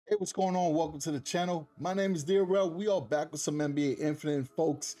What's going on? Welcome to the channel. My name is DaReal. We are back with some NBA Infinite,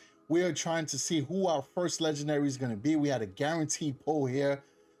 folks. We are trying to see who our first legendary is going to be. We had a guaranteed pull here,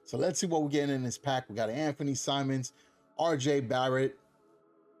 so let's see what we're getting in this pack. We got Anthony Simons, RJ Barrett,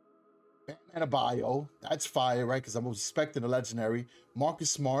 Bam Adebayo. That's fire, right? Because I was expecting a legendary.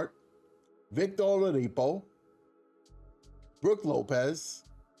 Marcus Smart, Victor Oladipo, Brook Lopez.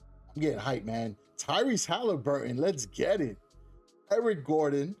 I'm getting hyped, man. Tyrese Halliburton. Let's get it. Eric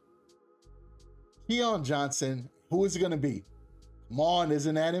Gordon, Keon Johnson. Who is it going to be? Come on, there's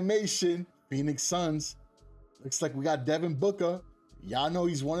an animation. Phoenix Suns. Looks like we got Devin Booker. Y'all know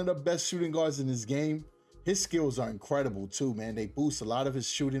he's one of the best shooting guards in this game. His skills are incredible too, man. They boost a lot of his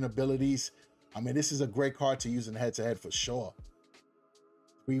shooting abilities. I mean, this is a great card to use in head-to-head for sure.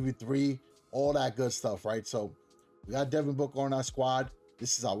 3v3, all that good stuff, right? So we got Devin Booker on our squad.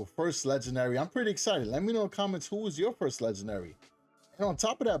 This is our first legendary. I'm pretty excited. Let me know in the comments who was your first legendary. And on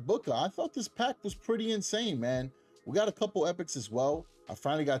top of that, Booker, I thought this pack was pretty insane, man. We got a couple epics as well. I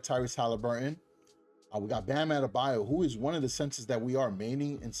finally got Tyrese Halliburton. We got Bam Adebayo, who is one of the centers that we are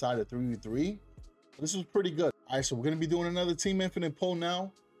maining inside of 3v3. This was pretty good. All right, so we're going to be doing another Team Infinite pull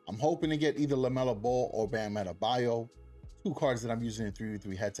now. I'm hoping to get either LaMelo Ball or Bam Adebayo. Two cards that I'm using in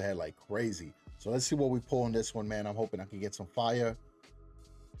 3v3 head-to-head like crazy. So let's see what we pull in this one, man. I'm hoping I can get some fire.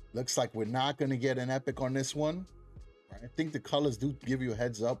 Looks like we're not going to get an epic on this one. I think the colors do give you a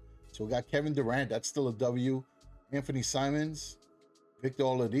heads up. So we got Kevin Durant. That's still a W. Anthony Simons. Victor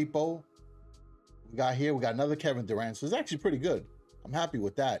Oladipo. We got another Kevin Durant. So it's actually pretty good. I'm happy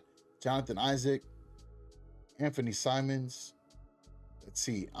with that. Jonathan Isaac. Anthony Simons. Let's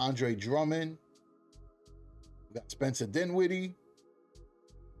see. Andre Drummond. We got Spencer Dinwiddie.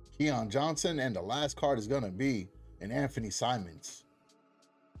 Keon Johnson. And the last card is going to be an Anthony Simons.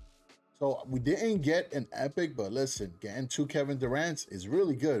 So we didn't get an epic, but listen, getting two Kevin Durants is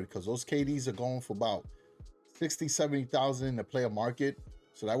really good because those KDs are going for about 60, 70,000 in the player market.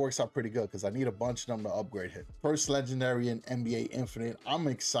 So that works out pretty good because I need a bunch of them to upgrade him. First legendary in NBA Infinite. I'm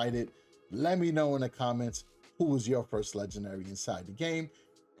excited. Let me know in the comments who was your first legendary inside the game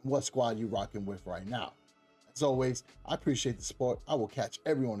and what squad you rocking with right now. As always, I appreciate the support. I will catch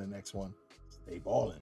everyone in the next one. Stay ballin'.